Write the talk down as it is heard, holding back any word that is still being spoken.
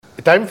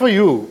Time for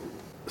you,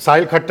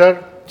 Sahil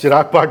Khattar,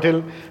 Chirag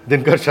Patil,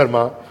 Dinkar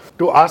Sharma,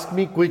 to ask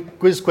me quick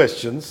quiz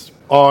questions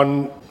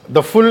on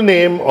the full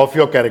name of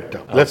your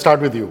character. Let's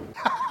start with you.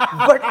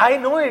 But I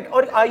know it.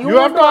 Or are you? You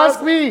have to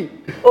ask me.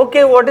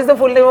 Okay, what is the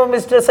full name of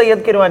Mr.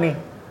 Syed Kirwani?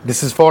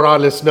 This is for our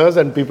listeners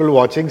and people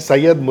watching.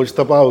 Syed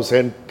Mujtaba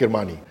Hussain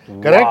Kirmani.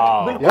 Correct?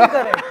 Wow. बिल्कुल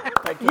correct.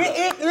 ये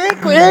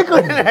एक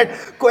minute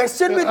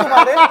question भी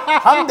तुम्हारे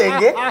हम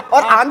देंगे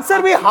और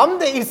answer भी हम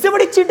दे. इससे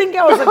बड़ी चीटिंग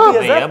क्या हो सकती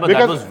है sir? But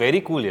that was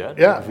very cool,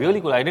 yeah.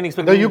 Really cool. I didn't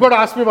expect. No, you got to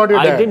ask me about your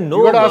dad. I didn't know.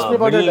 You got to ask me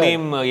about your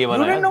name. You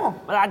didn't know.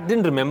 I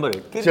didn't remember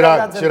it.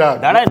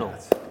 Chirag. That I know.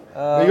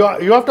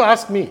 You have to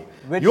ask me.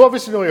 You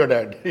obviously know your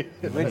dad.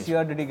 Which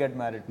year did he get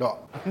married? No.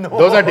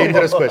 Those are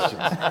dangerous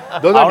questions.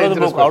 Those are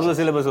dangerous Out of the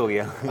syllabus ho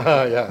gaya.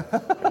 Yeah.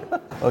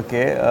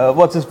 Okay.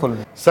 What's his full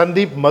name?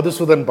 Sandeep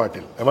Madhusudan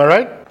Patil. Am I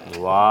right?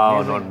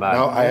 Wow, not bad.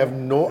 Now I have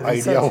no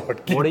idea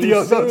what Kirti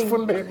Azad's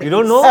full name is. You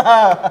don't know?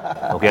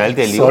 Okay, I'll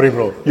tell you. Sorry,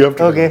 bro. You have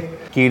to. Okay.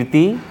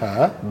 Kirti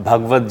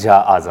Bhagwat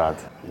Jha Azad.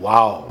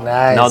 Wow.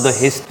 Nice. Now the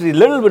history,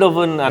 little bit of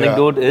an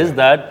anecdote is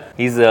that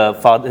his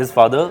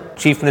father,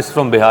 chief minister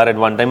from Bihar at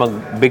one time, a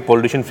big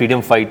politician,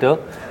 freedom fighter,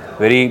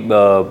 very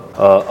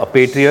a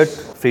patriot,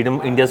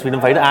 India's freedom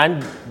fighter,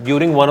 and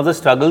during one of the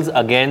struggles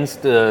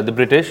against the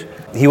British,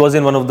 he was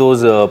in one of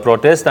those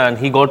protests and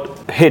he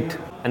got hit.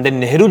 And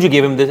then Nehruji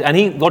gave him this, and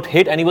he got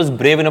hit, and he was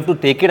brave enough to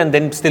take it and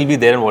then still be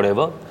there and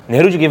whatever.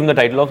 Nehruji gave him the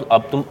title of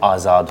Ab Tum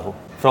Azad Ho.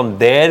 From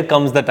there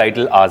comes the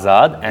title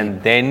Azad,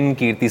 and then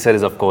Kirti sir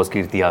is of course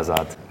Kirti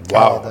Azad.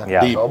 Wow.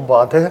 Yeah. Deep.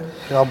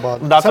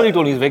 That's what he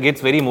told me. He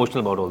gets very emotional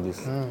about all this.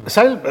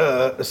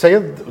 Sahil,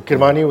 Syed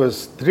Kirmani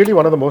was really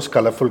one of the most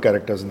colourful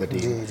characters in the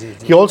team.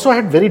 He also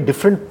had very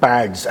different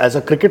pads as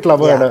a cricket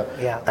lover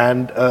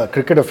and a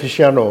cricket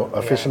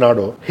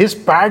aficionado. His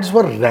pads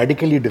were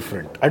radically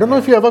different. I don't know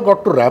if you ever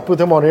got to rap with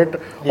him on it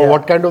or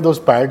what kind of those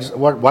pads,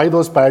 why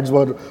those pads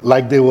were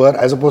like they were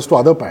as opposed to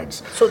other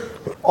pads. So,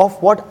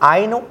 of what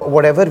I know,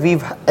 whatever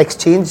we've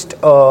exchanged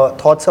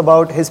thoughts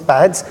about his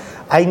pads,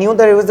 I knew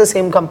that it was the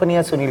same company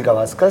as Sunil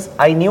Gavaskar's.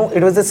 I knew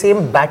it was the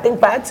same batting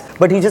pads,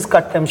 but he just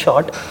cut them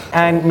short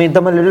and made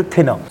them a little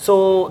thinner.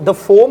 So the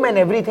foam and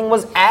everything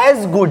was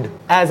as good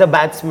as a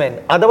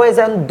batsman. Otherwise,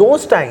 in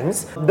those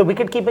times, the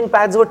wicket-keeping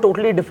pads were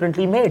totally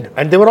differently made.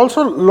 And they were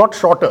also a lot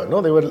shorter,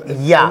 no? They were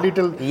only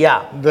till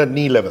the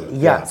knee level.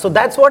 Yeah, so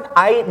that's what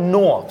I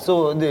know of.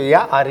 So,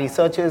 our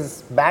research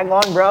is bang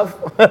on, bruv.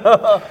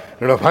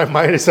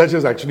 My research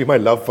is actually my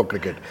love for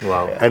cricket.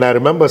 Wow. And I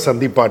remember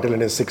Sandeep Patil in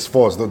his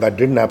 6-4s, though that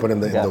didn't happen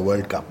in the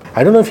World Cup.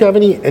 I don't know if you have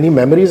any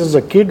memories as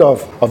a kid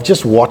of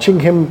just watching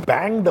him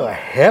bang the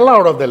hell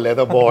out of the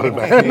leather ball,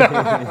 man.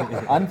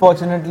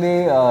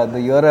 Unfortunately, the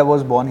year I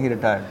was born, he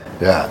retired.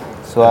 Yeah.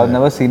 So I've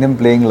never seen him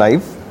playing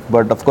live,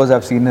 but of course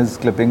I've seen his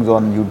clippings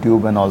on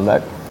YouTube and all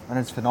that. And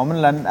it's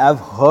phenomenal, and I've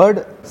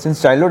heard,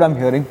 since childhood I'm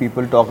hearing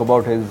people talk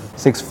about his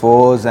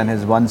 6-4s and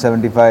his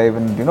 175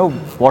 and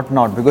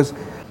whatnot, because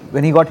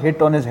when he got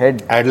hit on his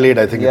head. Adelaide,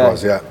 I think it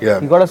was, yeah.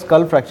 He got a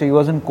skull fracture. He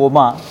was in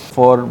coma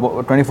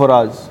for 24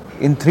 hours.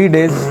 In 3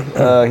 days,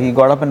 he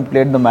got up and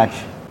played the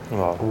match.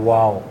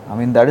 Wow. I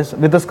mean, that is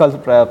with a skull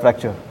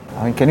fracture.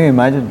 I mean, can you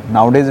imagine?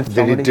 Nowadays, if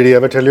Did he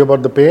ever tell you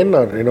about the pain,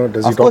 or does he talk about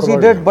it? Of course he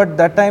did, but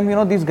that time,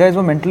 these guys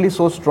were mentally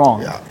so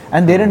strong. Yeah.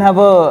 And they didn't have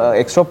a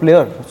extra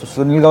player.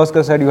 So Sunil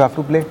Gavaskar said, you have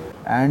to play.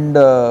 And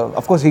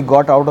of course, he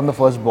got out on the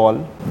first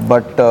ball.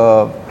 But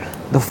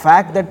the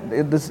fact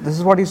that, this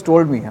is what he's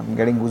told me, I'm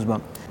getting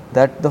goosebumps.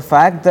 That the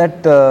fact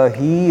that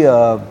he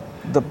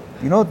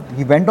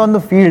went on the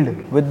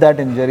field with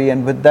that injury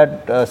and with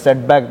that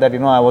setback that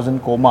I was in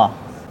coma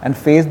and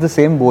faced the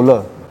same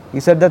bowler. He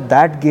said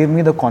that gave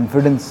me the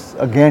confidence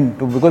again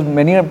because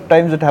many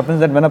times it happens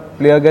that when a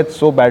player gets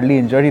so badly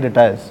injured, he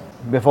retires.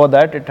 Before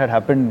that, it had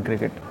happened in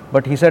cricket.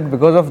 But he said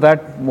because of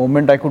that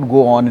moment, I could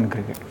go on in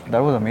cricket. That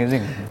was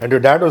amazing. And your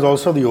dad was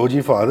also the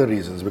OG for other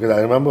reasons, because I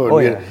remember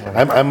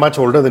I'm much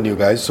older than you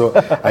guys, so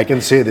I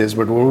can say this,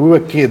 but when we were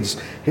kids,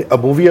 a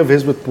movie of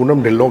his with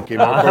Poonam Dhillon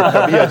came out called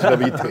Kabhi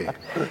Ajnabi The.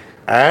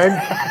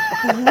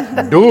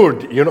 And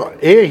dude,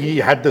 he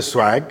had the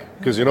swag,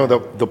 because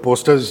the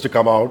posters used to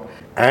come out,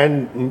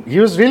 and he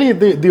was really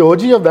the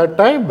OG of that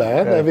time,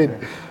 man. Yeah. I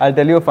mean, I'll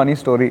tell you a funny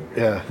story.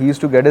 Yeah. He used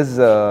to get his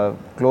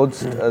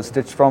clothes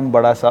stitched from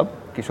Bada Sahab,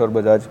 Kishore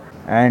Bajaj,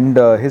 and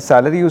his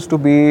salary used to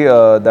be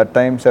that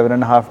time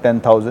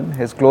 7,500-10,000.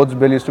 His clothes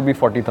bill used to be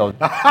 40,000.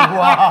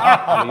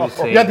 Wow.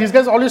 Yeah, these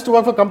guys all used to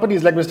work for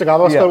companies like Mr.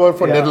 Gavaskar worked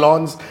for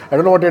Nirlons. I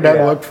don't know what your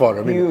dad worked for.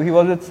 I mean, he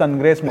was with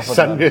Sungrace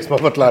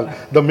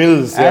Mafatlal. The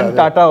Mills. And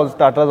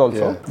Tatas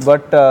also. Yeah.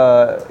 But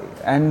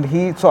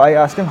so I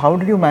asked him, how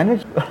did you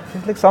manage?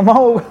 He's like,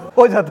 somehow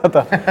ho jata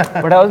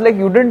tha. But I was like,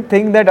 you didn't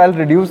think that I'll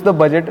reduce the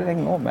budget? Like,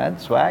 no man,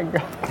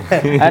 swag.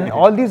 And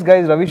all these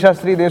guys, Ravi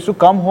Shastri, they used to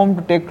come home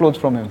to take clothes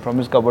from him, from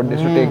his cupboard. They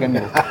used to take and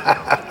go.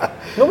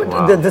 No,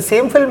 but the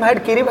same film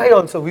had Kiri Bhai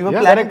also. We were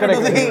planning to do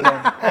the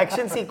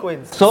action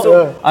sequence.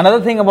 So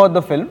another thing about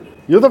the film,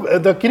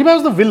 The Kiribati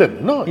was the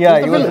villain, no? Yeah,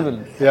 he was the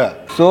villain. Yeah.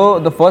 So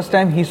the first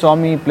time he saw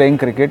me playing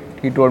cricket,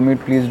 he told me,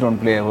 please don't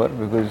play ever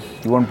because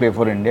you won't play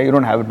for India. You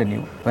don't have it in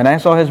you. When I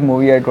saw his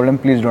movie, I told him,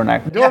 please don't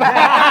act.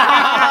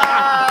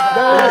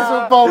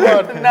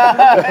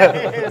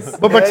 Nice.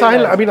 But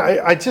Sahil, I mean,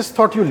 I just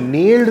thought you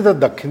nailed the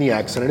Dakhini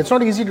accent. And it's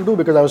not easy to do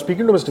because I was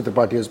speaking to Mr.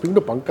 Tripathi, I was speaking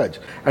to Pankaj.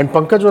 And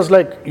Pankaj was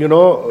like,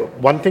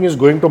 one thing is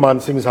going to Man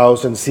Singh's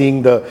house and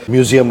seeing the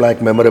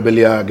museum-like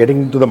memorabilia,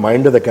 getting into the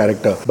mind of the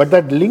character. But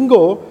that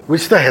lingo,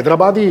 which the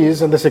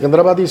Hyderabadis and the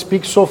Sikandrabadis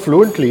speak so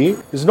fluently,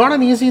 is not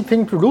an easy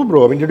thing to do,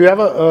 bro. I mean, did you have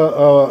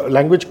a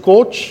language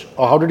coach?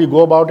 Or how did you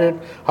go about it?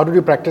 How did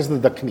you practice the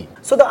Dakhini?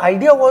 So the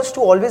idea was to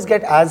always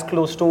get as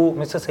close to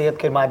Mr. Syed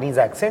Kirmani's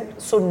accent.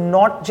 So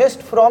not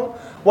just from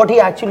what he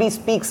actually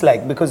speaks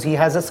like, because he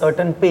has a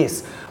certain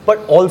pace, but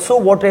also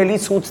what really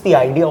suits the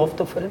idea of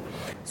the film.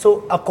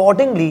 So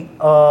accordingly,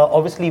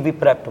 obviously we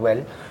prepped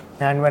well.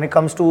 And when it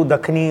comes to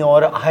Dakhini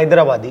or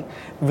Hyderabadi,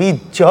 we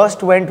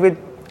just went with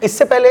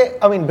इससे पहले,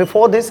 I mean,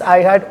 before this, I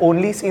had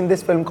only seen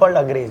this film called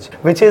Angrez,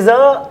 which is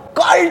a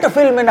cult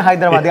film in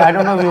Hyderabad. I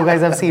don't know if you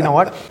guys have seen or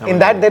what. In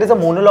that, there is a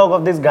monologue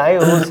of this guy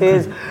who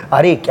says,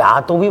 "अरे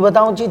क्या तो भी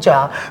बताऊं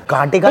चीचा,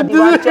 कांटे का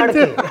दीवार चढ़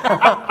के,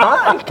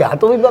 हाँ क्या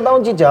तो भी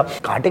बताऊं चीचा,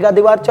 कांटे का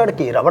दीवार चढ़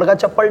के, रबड़ का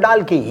चप्पल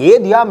डाल के, ये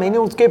दिया मैंने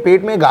उसके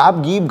पेट में गाप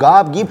गीप,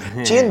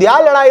 चीन दिया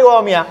लड़ाई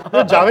हुआ मियाँ."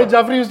 Javed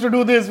Jafri used to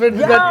do this when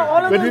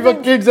we were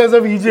kids as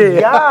a VJ.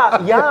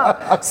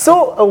 Yeah.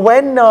 So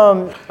when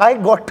I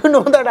got to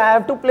know that I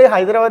have to play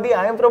Hyderabadi,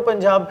 I am from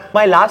Punjab.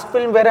 My last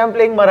film where I am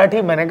playing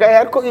Marathi, मैंने कहा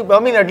यार I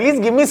mean at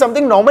least give me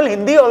something normal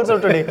Hindi also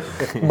today.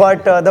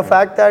 But the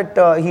fact that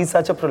he's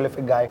such a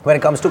prolific guy. When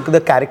it comes to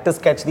the character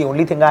sketch, the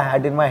only thing I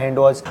had in my hand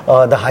was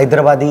the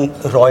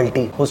Hyderabadi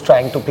royalty who's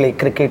trying to play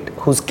cricket,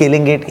 who's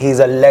killing it. He's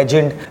a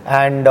legend,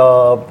 and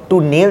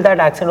to nail that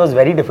accent was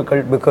very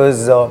difficult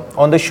because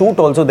on the shoot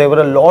also there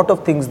were a lot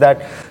of things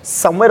that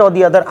somewhere or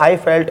the other I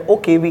felt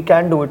okay, we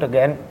can do it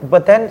again.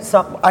 But then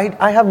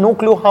I have no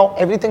clue how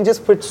everything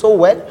just fit so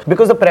well.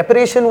 Because the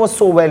preparation was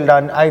so well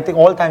done, I think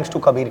all thanks to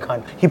Kabir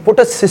Khan. He put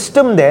a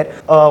system there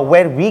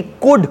where we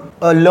could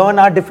learn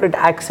our different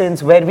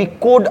accents, where we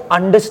could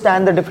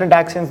understand the different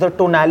accents, the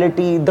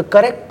tonality, the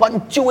correct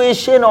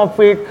punctuation of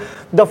it,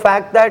 the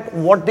fact that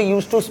what they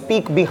used to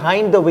speak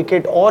behind the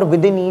wicket or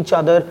within each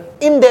other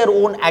in their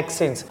own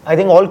accents. I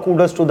think all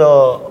kudos to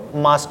the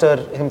master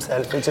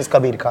himself, which is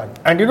Kabir Khan.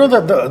 And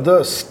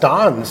the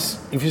stance,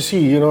 if you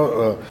see,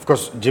 of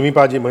course, Jimmy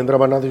Paji, Mahendra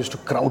Banna used to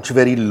crouch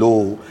very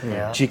low.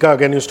 Yeah. Chika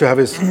again used to have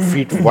his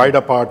feet wide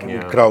apart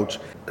and crouch.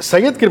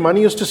 Syed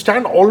Kirmani used to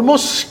stand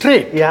almost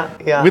straight,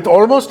 with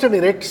almost an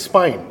erect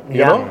spine.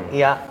 You know?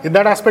 In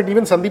that aspect,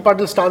 even Sandeep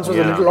Patil's stance was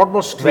a lot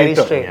more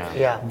straighter. Very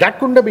straight. That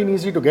couldn't have been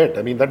easy to get.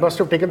 I mean, that must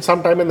have taken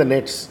some time in the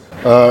nets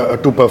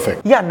to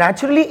perfect. Yeah,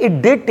 naturally,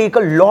 it did take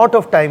a lot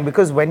of time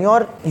because when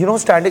you're,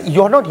 standing,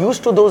 you're not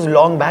used to those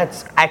long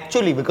bats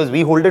actually because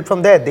we hold it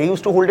from there. They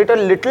used to hold it a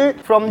little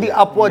from the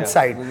upward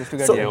side.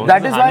 So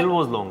that is why the handle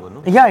was longer,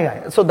 no?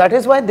 Yeah. So that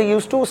is why they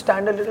used to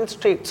stand a little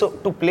straight. So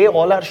to play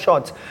all our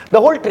shots, the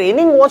whole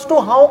training was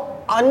to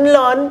how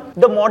unlearn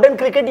the modern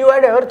cricket you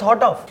had ever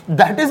thought of.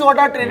 That is what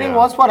our training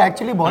was for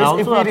actually, boys,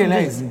 if we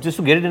realize. Just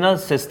to get it in our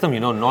system,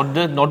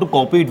 not to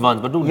copy it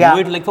once, but to do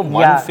it like for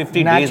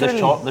 150 days.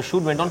 The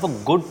shoot went on for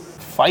good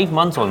 5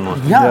 months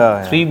almost.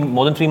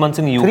 More than 3 months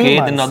in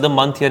UK, then another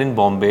month here in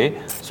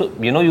Bombay. So,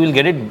 you will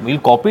get it, we'll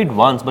copy it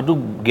once, but to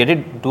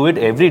do it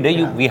every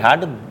day,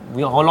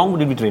 how long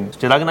did we train?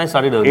 Chirag and I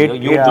started earlier.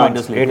 You joined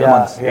us later. 8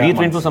 months. We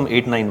trained for some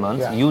 8-9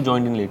 months. You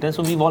joined in later.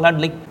 So we've all had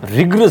like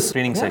rigorous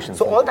training sessions.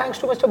 So all thanks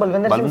to Mr.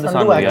 Balwinder Singh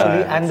Sandhu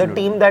actually and the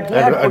team that he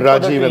had put for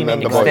the training.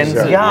 And the boys.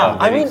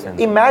 I mean,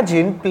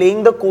 imagine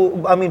playing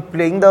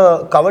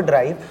the cover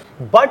drive,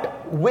 but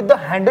with the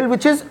handle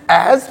which is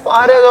as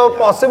far as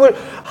possible.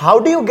 How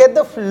do you get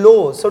the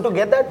flow? So to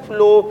get that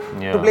flow,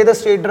 to play the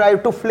straight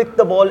drive, to flick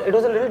the ball, it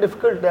was a little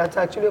difficult. That's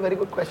actually a very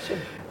good question.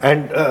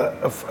 And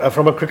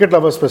from a cricket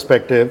lover's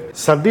perspective,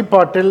 Sandeep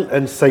Patil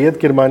and Syed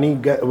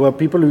Kirmani were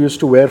people who used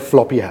to wear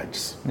floppy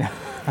hats.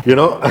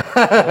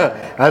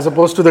 As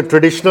opposed to the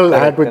traditional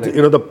hat with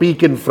the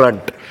peak in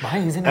front.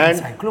 He's an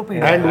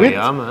encyclopedia. And with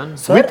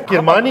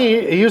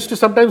Kirmani, he used to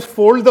sometimes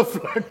fold the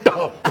front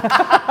top,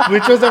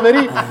 which was a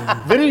very,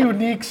 very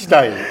unique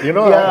style.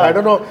 I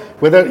don't know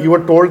whether you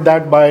were told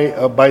that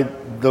by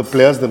the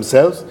players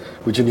themselves,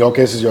 which in your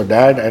case is your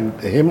dad and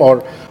him,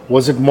 or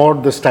was it more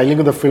the styling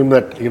of the film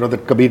that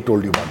that Kabir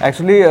told you about?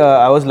 Actually,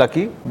 I was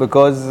lucky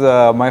because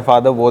my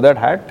father wore that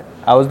hat.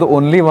 I was the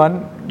only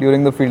one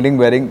during the fielding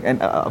wearing,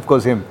 and of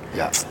course him.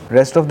 Yeah.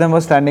 Rest of them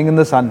were standing in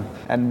the sun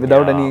and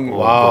without any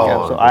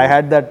cap. So I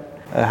had that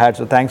hat.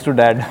 So thanks to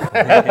Dad.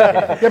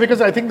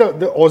 Because I think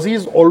the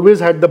Aussies always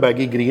had the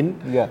baggy green.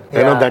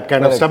 That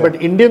kind of stuff.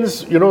 But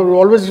Indians,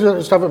 always used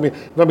to stuff. I mean,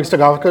 Mr.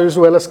 Gavaskar used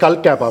to wear a skull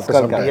cap after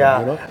some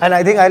time. And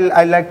I think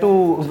I like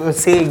to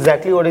say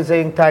exactly what he's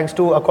saying.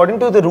 According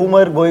to the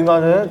rumor going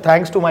on,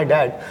 thanks to my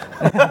dad,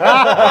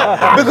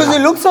 because he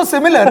looks so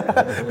similar.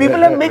 People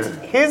have mixed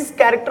his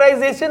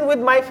characterization with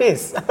my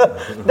face.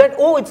 That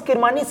it's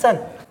Kirmani's son.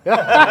 It's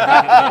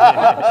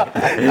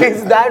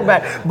that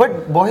bad.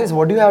 But boys,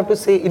 what do you have to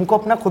say? इनको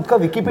अपना खुद का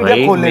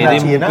Wikipedia खोल लेना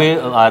चाहिए ना. मेरे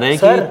मुंह पे आ रहा है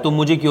कि तुम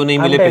मुझे क्यों नहीं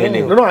मिले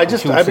पहले. No,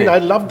 I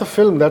love the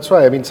film. That's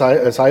why. I mean,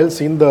 Sahil's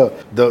seen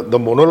the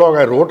monologue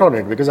I wrote on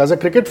it, because as a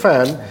cricket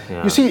fan,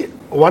 you see,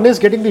 one is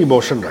getting the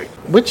emotion right,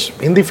 which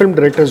Hindi film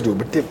directors do,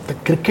 but the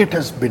cricket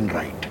has been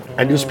right.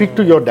 And you speak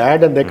to your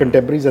dad and their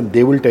contemporaries, and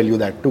they will tell you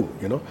that too,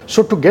 you know.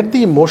 So to get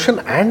the emotion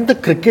and the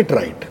cricket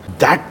right,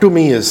 that to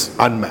me is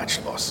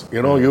unmatched, boss.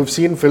 You know, you've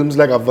seen films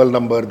like Awwal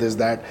Number, this,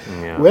 that,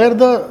 where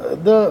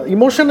the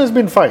emotion has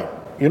been fine,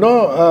 you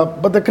know,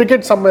 but the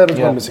cricket somewhere is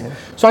gone missing.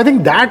 So I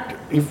think that,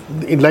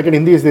 like in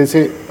Hindi, they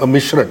say a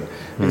mishran.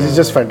 This is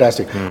just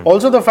fantastic.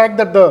 Also the fact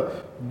that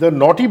the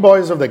naughty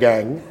boys of the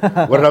gang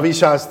were Ravi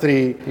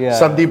Shastri,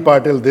 Sandeep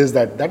Patil, this,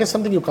 that is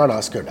something you can't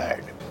ask your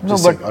dad. No,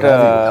 but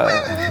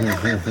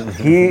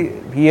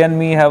he and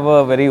me have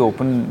a very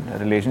open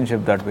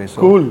relationship that way. So,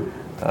 cool.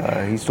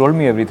 He's told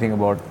me everything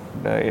about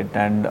it,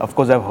 and of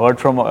course I've heard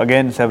from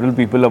again several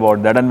people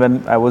about that. And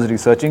when I was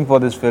researching for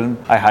this film,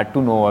 I had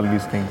to know all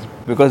these things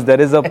because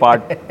there is a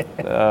part,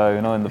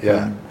 you know, in the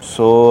film.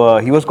 So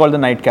he was called the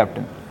Night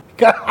Captain.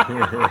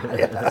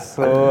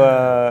 So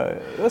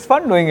it was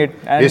fun doing it.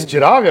 And is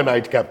Chirag a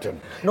night captain?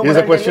 No, Here's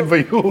a question for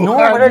you. No,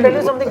 but I'll tell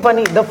you something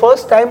funny. The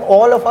first time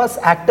all of us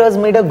actors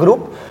made a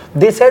group,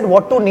 they said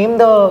what to name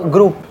the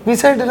group. We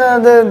said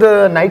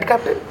the Night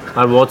Captain.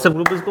 Our WhatsApp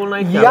group is called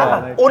Night Captain.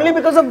 Yeah, only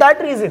because of that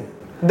reason.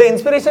 The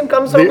inspiration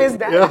comes from his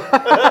dad.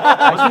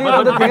 actually,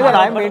 the thing is that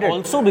I made it.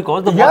 Also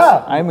because the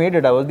I made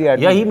it. I was the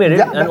admin. Yeah, he made it,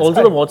 and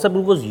also the WhatsApp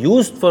group was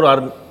used for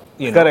our.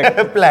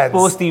 Correct. Plans.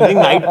 Post-evening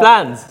night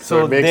plans.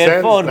 So it makes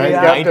therefore, sense.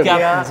 Night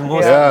captains,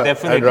 most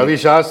definitely. And Ravi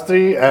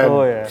Shastri and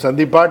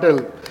Sandeep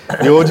Patil,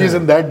 the OGs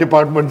in that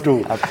department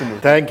too. Absolutely.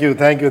 Thank you,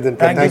 Dinkar.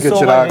 Thank you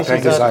so Chirag. much,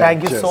 Thank you, sir. Sahil.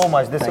 Thank you so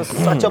much. This was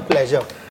such a pleasure.